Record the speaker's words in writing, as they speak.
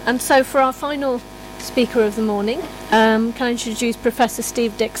And so for our final speaker of the morning, can I introduce Professor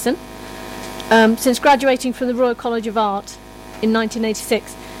Steve Dixon. Since graduating from the Royal College of Art in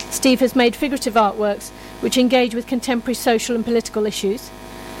 1986, Steve has made figurative artworks which engage with contemporary social and political issues.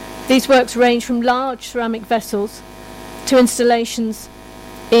 These works range from large ceramic vessels to installations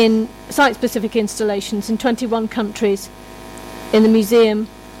in site-specific installations in 21 countries in the museum.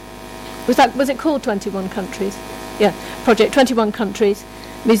 Was it called 21 countries? Yeah, project 21 countries,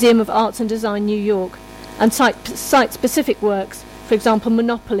 Museum of Arts and Design, New York, and site-specific works, for example,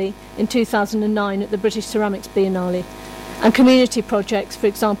 Monopoly in 2009 at the British Ceramics Biennale, and community projects, for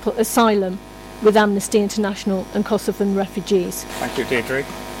example, Asylum with Amnesty International and Kosovan refugees. Thank you, Deirdre.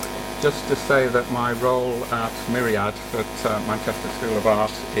 Just to say that my role at Myriad at Manchester School of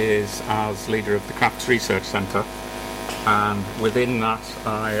Art is as leader of the Crafts Research Centre, and within that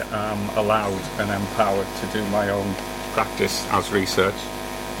I am allowed and empowered to do my own practice as research,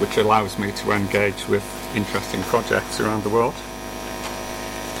 which allows me to engage with interesting projects around the world.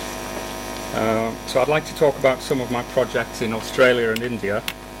 So I'd like to talk about some of my projects in Australia and India,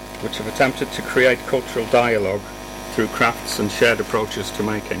 which have attempted to create cultural dialogue through crafts and shared approaches to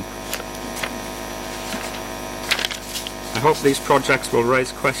making. I hope these projects will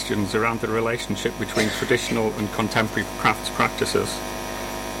raise questions around the relationship between traditional and contemporary crafts practices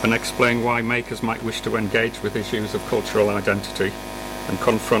and explain why makers might wish to engage with issues of cultural identity and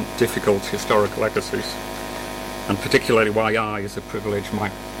confront difficult historic legacies, and particularly why I, as a privileged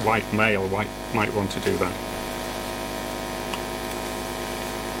white male, might want to do that.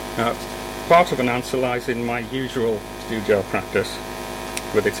 Part of an answer lies in my usual studio practice,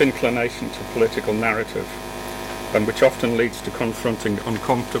 with its inclination to political narrative, and which often leads to confronting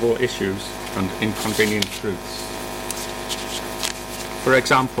uncomfortable issues and inconvenient truths. For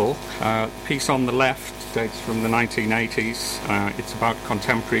example, the piece on the left dates from the 1980s. It's about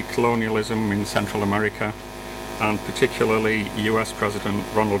contemporary colonialism in Central America, and particularly US President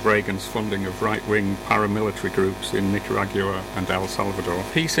Ronald Reagan's funding of right-wing paramilitary groups in Nicaragua and El Salvador. The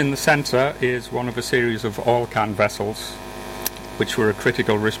piece in the centre is one of a series of oil-can vessels, which were a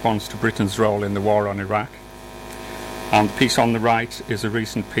critical response to Britain's role in the war on Iraq. And the piece on the right is a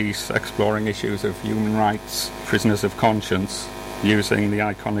recent piece exploring issues of human rights, prisoners of conscience, using the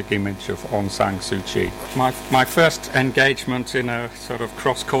iconic image of Aung San Suu Kyi. My first engagement in a sort of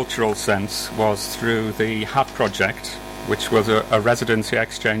cross-cultural sense was through the HAT project, which was a residency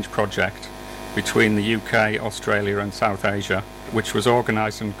exchange project between the UK, Australia and South Asia, which was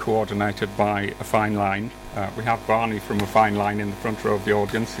organised and coordinated by a fine line. We have Barney from a fine line in the front row of the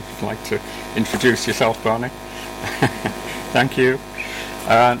audience, if you'd like to introduce yourself, Barney. Thank you.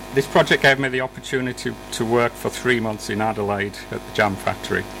 This project gave me the opportunity to work for 3 months in Adelaide at the Jam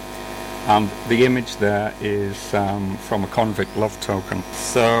Factory. And the image there is from a convict love token.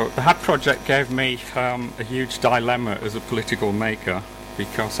 So the HAT project gave me a huge dilemma as a political maker,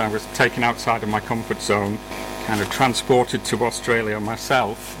 because I was taken outside of my comfort zone, kind of transported to Australia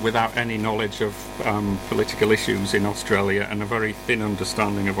myself without any knowledge of political issues in Australia and a very thin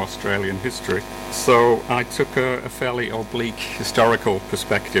understanding of Australian history. So I took a fairly oblique historical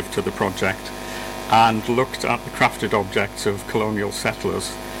perspective to the project and looked at the crafted objects of colonial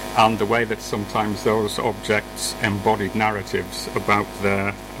settlers and the way that sometimes those objects embodied narratives about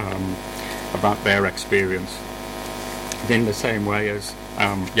their experience, in the same way as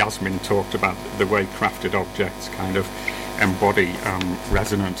Yasmin talked about the way crafted objects kind of embody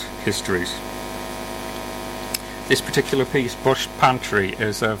resonant histories. This particular piece, Bush Pantry,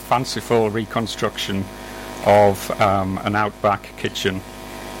 is a fanciful reconstruction of an outback kitchen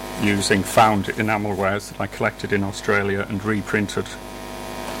using found enamelwares that I collected in Australia and reprinted,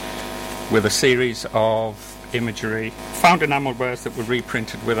 with a series of imagery, found enamelwares that were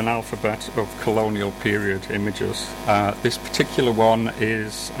reprinted with an alphabet of colonial period images. This particular one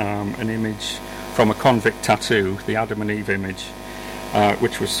is an image from a convict tattoo, the Adam and Eve image,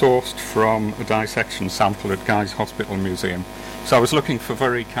 which was sourced from a dissection sample at Guy's Hospital Museum. So I was looking for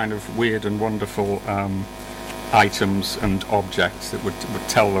very kind of weird and wonderful items and objects that would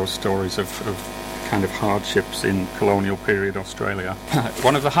tell those stories of kind of hardships in colonial period Australia.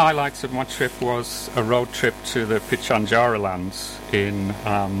 One of the highlights of my trip was a road trip to the Pitjantjatjara lands in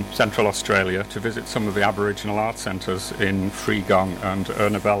central Australia to visit some of the Aboriginal art centres in Freegong and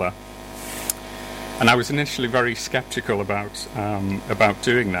Ernabella. And I was initially very sceptical about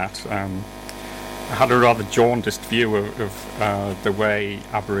doing that. I had a rather jaundiced view of the way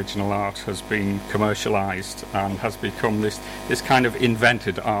Aboriginal art has been commercialised and has become this kind of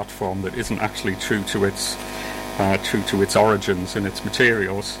invented art form that isn't actually true to its origins and its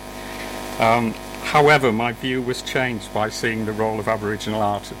materials. However, my view was changed by seeing the role of Aboriginal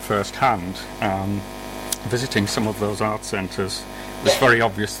art at first hand. Visiting some of those art centres, it was very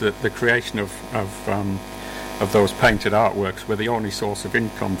obvious that the creation of those painted artworks were the only source of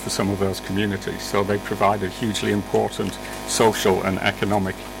income for some of those communities, so they provided hugely important social and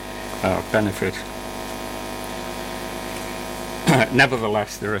economic benefit.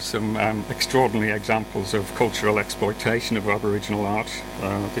 Nevertheless, there are some extraordinary examples of cultural exploitation of Aboriginal art.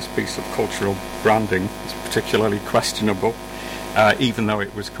 This piece of cultural branding is particularly questionable, even though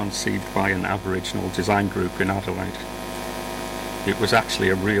it was conceived by an Aboriginal design group in Adelaide. It was actually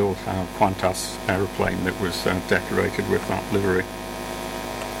a real Qantas aeroplane that was decorated with that livery.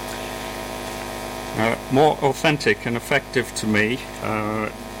 More authentic and effective to me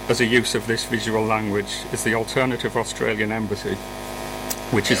as a use of this visual language is the Alternative Australian Embassy,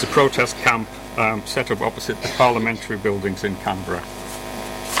 which is a protest camp set up opposite the parliamentary buildings in Canberra.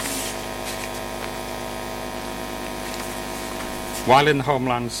 While in the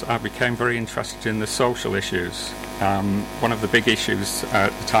homelands, I became very interested in the social issues. One of the big issues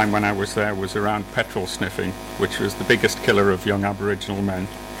at the time when I was there was around petrol sniffing, which was the biggest killer of young Aboriginal men.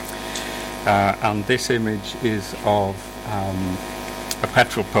 And this image is of a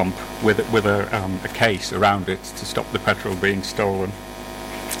petrol pump with a case around it to stop the petrol being stolen,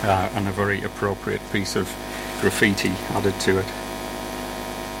 and a very appropriate piece of graffiti added to it.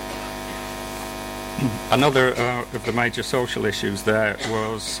 Another of the major social issues there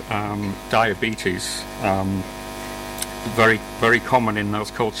was diabetes, very, very common in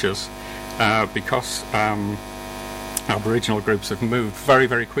those cultures, because Aboriginal groups have moved very,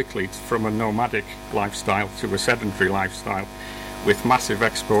 very quickly from a nomadic lifestyle to a sedentary lifestyle, with massive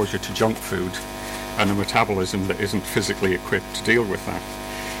exposure to junk food and a metabolism that isn't physically equipped to deal with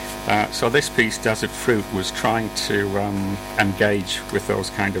that. So this piece, Desert Fruit, was trying to engage with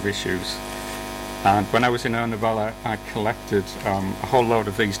those kind of issues. And when I was in Ernavalla, I collected a whole load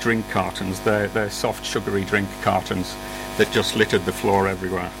of these drink cartons. They're soft, sugary drink cartons that just littered the floor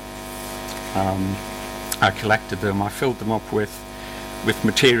everywhere. I collected them. I filled them up with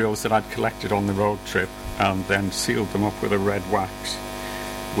materials that I'd collected on the road trip, and then sealed them up with a red wax,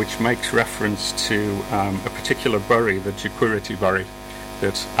 which makes reference to a particular berry, the Juquirity berry,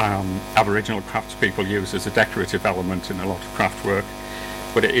 that Aboriginal craftspeople use as a decorative element in a lot of craft work.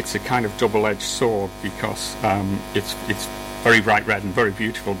 But it's a kind of double-edged sword, because it's very bright red and very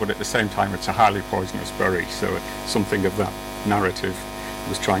beautiful, but at the same time it's a highly poisonous berry, so something of that narrative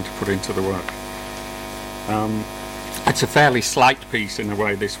was trying to put into the work. It's a fairly slight piece in a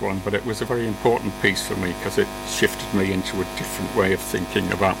way, this one, but it was a very important piece for me because it shifted me into a different way of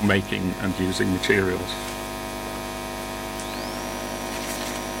thinking about making and using materials.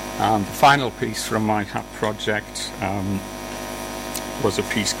 And the final piece from my hat project was a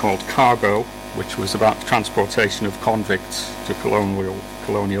piece called Cargo, which was about the transportation of convicts to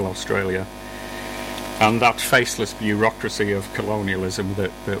colonial Australia, and that faceless bureaucracy of colonialism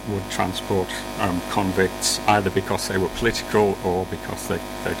that would transport convicts, either because they were political or because they'd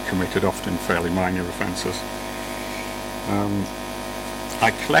committed often fairly minor offences.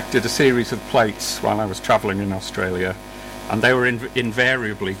 I collected a series of plates while I was travelling in Australia, and they were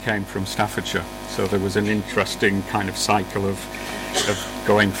invariably came from Staffordshire, so there was an interesting kind of cycle of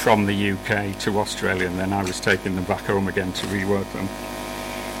going from the UK to Australia, and then I was taking them back home again to rework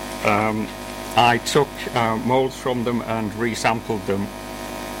them. I took moulds from them and resampled them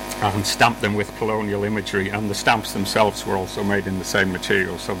and stamped them with colonial imagery, and the stamps themselves were also made in the same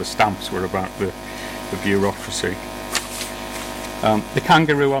material, so the stamps were about the bureaucracy. The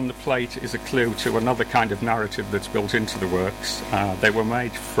kangaroo on the plate is a clue to another kind of narrative that's built into the works. They were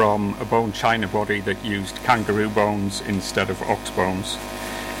made from a bone china body that used kangaroo bones instead of ox bones.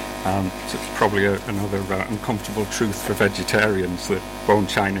 So it's probably another uncomfortable truth for vegetarians, that bone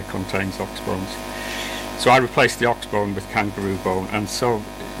china contains ox bones. So I replaced the ox bone with kangaroo bone, and so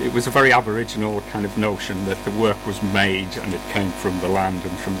it was a very Aboriginal kind of notion that the work was made and it came from the land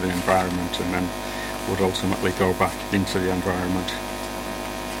and from the environment, and then would ultimately go back into the environment.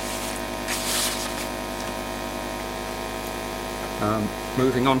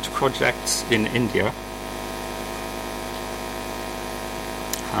 Moving on to projects in India.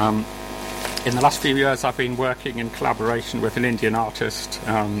 In the last few years I've been working in collaboration with an Indian artist,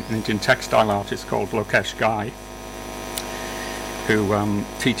 an Indian textile artist called Lokesh Ghai, who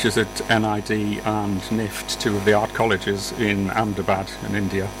teaches at NID and NIFT, two of the art colleges in Ahmedabad in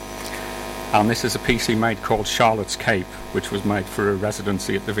India. And this is a piece he made called Charlotte's Cape, which was made for a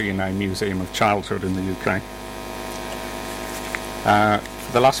residency at the V&A Museum of Childhood in the UK.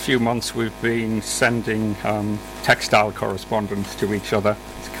 the last few months we've been sending textile correspondence to each other.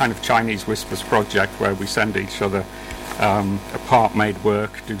 It's a kind of Chinese whispers project where we send each other a part-made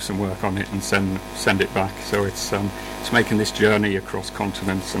work, do some work on it and send it back. So it's making this journey across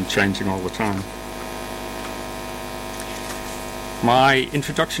continents and changing all the time. My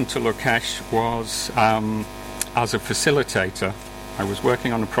introduction to Lokesh was as a facilitator. I was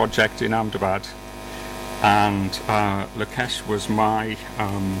working on a project in Ahmedabad, and Lokesh was my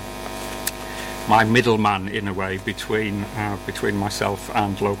middleman in a way between myself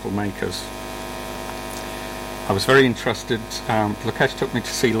and local makers. I was very interested. Lokesh took me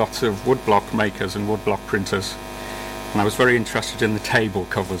to see lots of woodblock makers and woodblock printers, and I was very interested in the table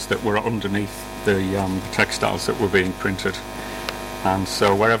covers that were underneath the textiles that were being printed. And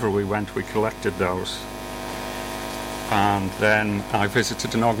so wherever we went, we collected those. And then I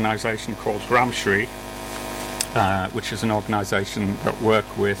visited an organisation called Gramshri, which is an organisation that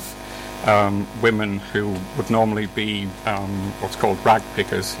work with women who would normally be what's called rag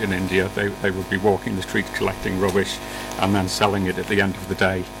pickers in India. They would be walking the streets collecting rubbish and then selling it at the end of the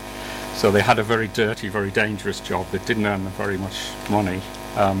day. So they had a very dirty, very dangerous job that didn't earn them very much money.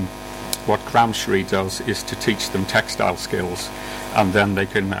 What Gramshri does is to teach them textile skills, and then they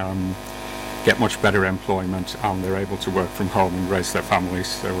can get much better employment, and they're able to work from home and raise their families.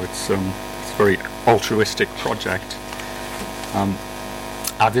 So it's a very altruistic project.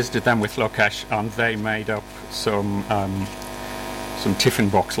 I visited them with Lokesh, and they made up some tiffin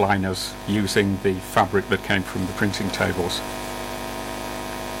box liners using the fabric that came from the printing tables.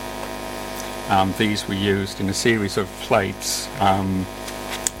 These were used in a series of plates,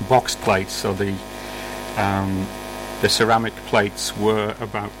 boxed plates. So the ceramic plates were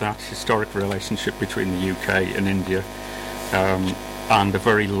about that historic relationship between the UK and India, and a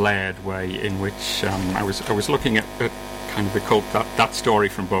very layered way in which I was looking at kind of that story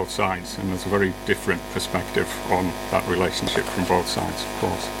from both sides, and there's a very different perspective on that relationship from both sides, of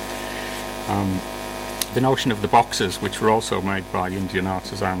course. The notion of the boxes, which were also made by Indian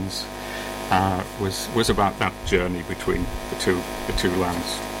artisans, was about that journey between the two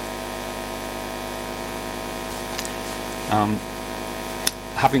lands.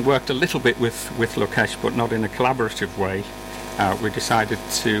 Having worked a little bit with Lokesh, but not in a collaborative way, we decided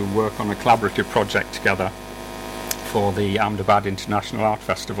to work on a collaborative project together for the Ahmedabad International Art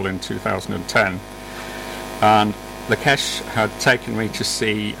Festival in 2010. And Lokesh had taken me to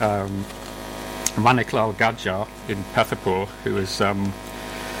see Maniklal Gadjar in Pethapur, who was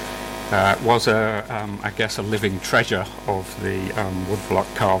I guess, a living treasure of the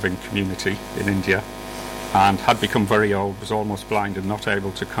woodblock carving community in India, and had become very old, was almost blind and not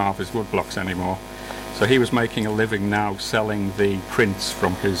able to carve his woodblocks anymore. So he was making a living now selling the prints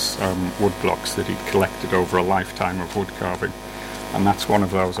from his woodblocks that he'd collected over a lifetime of wood carving, and that's one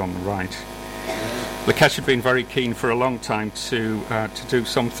of those on the right. Lokesh had been very keen for a long time to do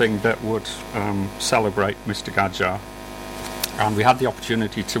something that would celebrate Mr. Gadjar, and we had the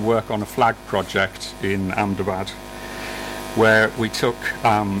opportunity to work on a flag project in Ahmedabad, where we took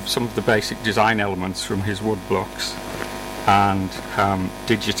some of the basic design elements from his wood blocks and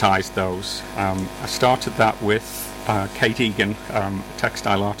digitised those. I started that with Kate Egan, a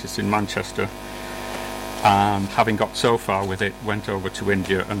textile artist in Manchester, and having got so far with it, went over to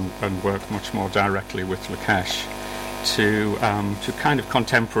India and worked much more directly with Lokesh to kind of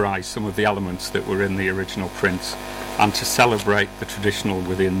contemporise some of the elements that were in the original prints and to celebrate the traditional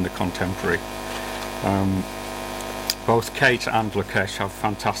within the contemporary. Both Kate and Lokesh have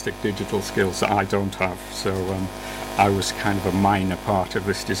fantastic digital skills that I don't have, so I was kind of a minor part of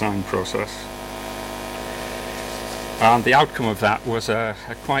this design process. And the outcome of that was a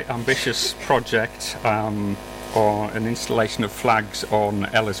quite ambitious project, or an installation of flags on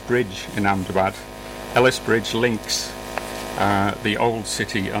Ellis Bridge in Ahmedabad. Ellis Bridge links the old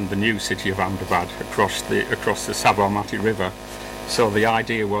city and the new city of Ahmedabad across the Sabarmati River. So the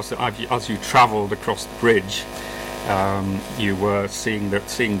idea was that as you travelled across the bridge, you were seeing the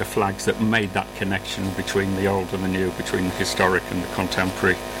flags that made that connection between the old and the new, between the historic and the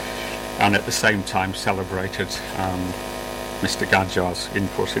contemporary, and at the same time celebrated Mr. Gadjar's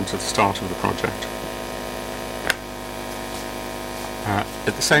input into the start of the project.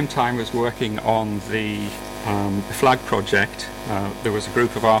 At the same time as working on the flag project, there was a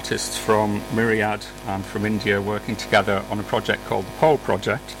group of artists from Myriad and from India working together on a project called the Pole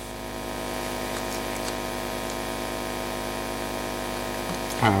Project.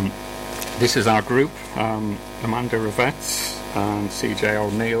 This is our group, Amanda Ravetz and CJ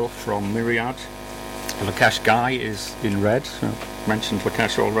O'Neill from Myriad. Lokesh Guy is in red, I mentioned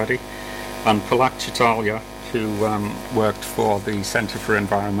Lokesh already, and Palak Chitalia, who worked for the Centre for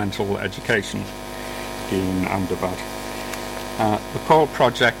Environmental Education in Ahmedabad. The pole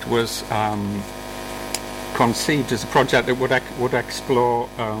project was conceived as a project that would explore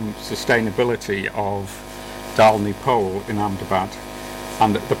sustainability of Dalni Pole in Ahmedabad,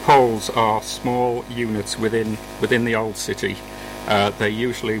 and the poles are small units within the old city. They're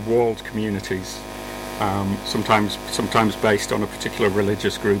usually walled communities, sometimes based on a particular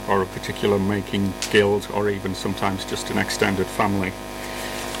religious group or a particular making guild, or even sometimes just an extended family.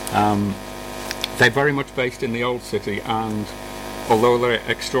 They're very much based in the old city, and although they're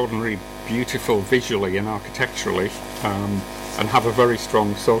extraordinarily beautiful visually and architecturally, and have a very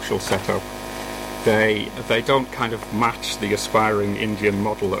strong social setup, they don't kind of match the aspiring Indian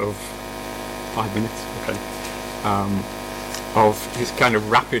model of 5 minutes, of his kind of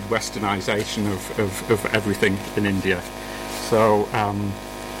rapid westernization of everything in India. So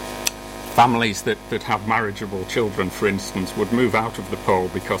families that have marriageable children, for instance, would move out of the pole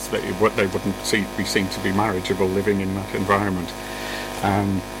because they wouldn't be seen to be marriageable living in that environment.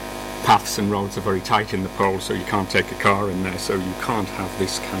 Paths and roads are very tight in the pole, so you can't take a car in there, so you can't have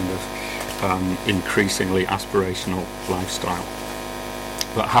this kind of increasingly aspirational lifestyle.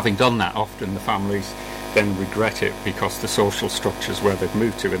 But having done that, often the families then regret it because the social structures where they've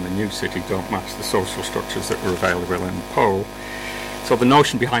moved to in the new city don't match the social structures that were available in the pole. So the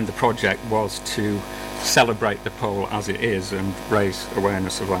notion behind the project was to celebrate the pole as it is and raise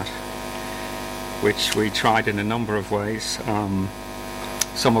awareness of that, which we tried in a number of ways,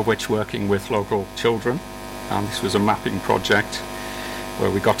 some of which working with local children. This was a mapping project where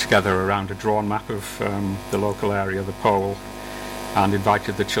we got together around a drawn map of the local area of the pole and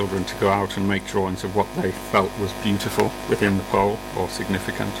invited the children to go out and make drawings of what they felt was beautiful within the pole or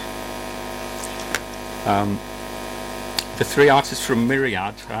significant. The three artists from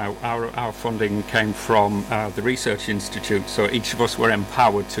Myriad, our funding came from the Research Institute, so each of us were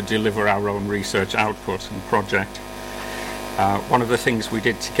empowered to deliver our own research output and project. One of the things we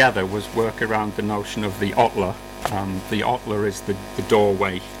did together was work around the notion of the otla. The otla is the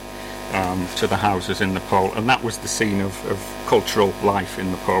doorway to the houses in the pole, and that was the scene of cultural life in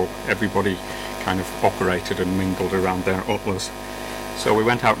the pole. Everybody kind of operated and mingled around their utlas. So we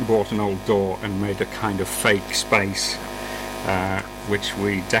went out and bought an old door and made a kind of fake space, which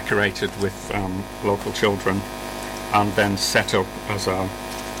we decorated with local children, and then set up as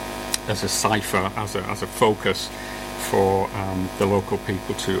a cipher, as a focus for the local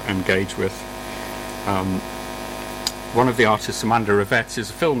people to engage with. One of the artists, Amanda Rivetts, is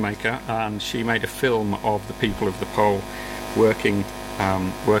a filmmaker, and she made a film of the people of the pole working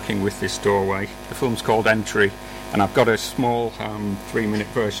with this doorway. The film's called Entry, and I've got a small 3-minute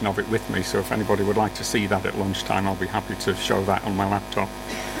version of it with me, so if anybody would like to see that at lunchtime, I'll be happy to show that on my laptop.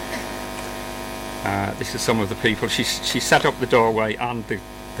 This is some of the people. She set up the doorway and the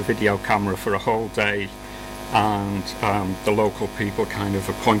video camera for a whole day, and the local people kind of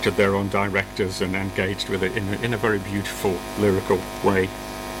appointed their own directors and engaged with it in a very beautiful, lyrical way.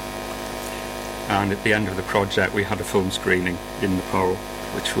 And at the end of the project we had a film screening in the pole,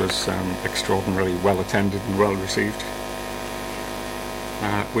 which was extraordinarily well attended and well received.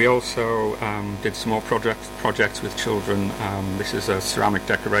 We also did some more projects with children. This is a ceramic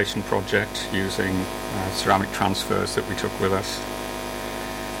decoration project using ceramic transfers that we took with us.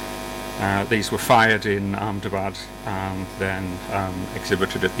 These were fired in Ahmedabad and then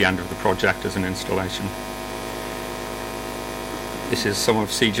exhibited at the end of the project as an installation. This is some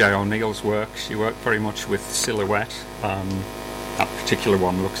of C.J. O'Neill's work. She worked very much with silhouette. That particular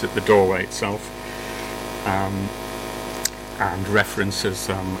one looks at the doorway itself and references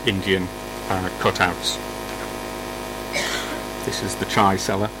Indian cutouts. This is the chai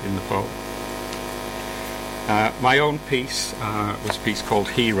cellar in the pole. My own piece was a piece called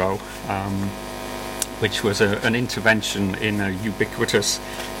Hero, which was an intervention in a ubiquitous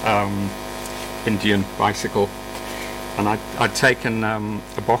Indian bicycle. And I'd taken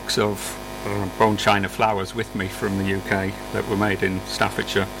a box of bone china flowers with me from the UK that were made in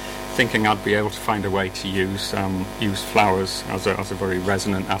Staffordshire, thinking I'd be able to find a way to use flowers as a very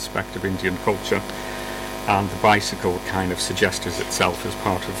resonant aspect of Indian culture. And the bicycle kind of suggested itself as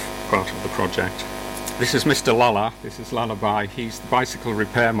part of the project. This is Mr. Lala. This is Lullaby. He's the bicycle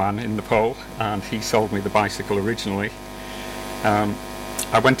repairman in the pole, and he sold me the bicycle originally.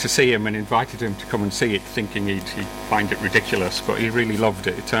 I went to see him and invited him to come and see it, thinking he'd find it ridiculous, but he really loved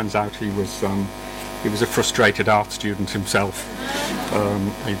it. It turns out he was a frustrated art student himself.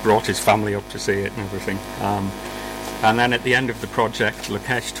 He brought his family up to see it and everything. And then at the end of the project,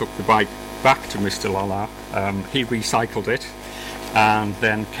 Lakesh took the bike back to Mr. Lala. He recycled it and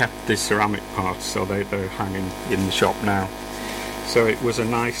then kept the ceramic parts, so they're hanging in the shop now. So it was a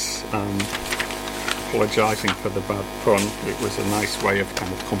nice, apologising for the bad pun, it was a nice way of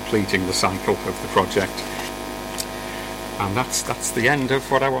kind of completing the cycle of the project. And that's the end of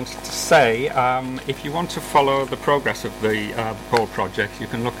what I wanted to say. If you want to follow the progress of the whole project, you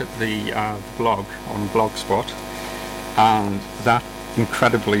can look at the blog on Blogspot, and that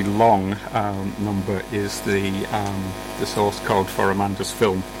incredibly long number is the source code for Amanda's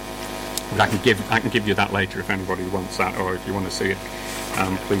film. But I can give you that later if anybody wants that, or if you want to see it,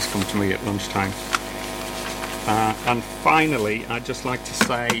 please come to me at lunchtime. And finally, I'd just like to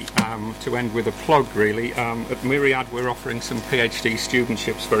say, to end with a plug really, at Myriad we're offering some PhD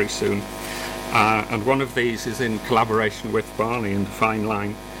studentships very soon, and one of these is in collaboration with Barney and the Fine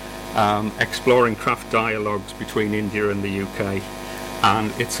Line, exploring craft dialogues between India and the UK,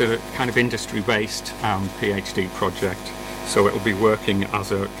 and it's a kind of industry-based PhD project, so it'll be working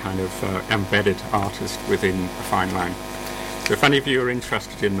as a kind of embedded artist within the Fine Line. So if any of you are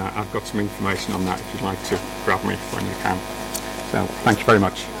interested in that, I've got some information on that if you'd like to grab me when you can. So thank you very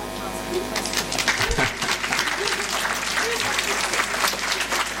much.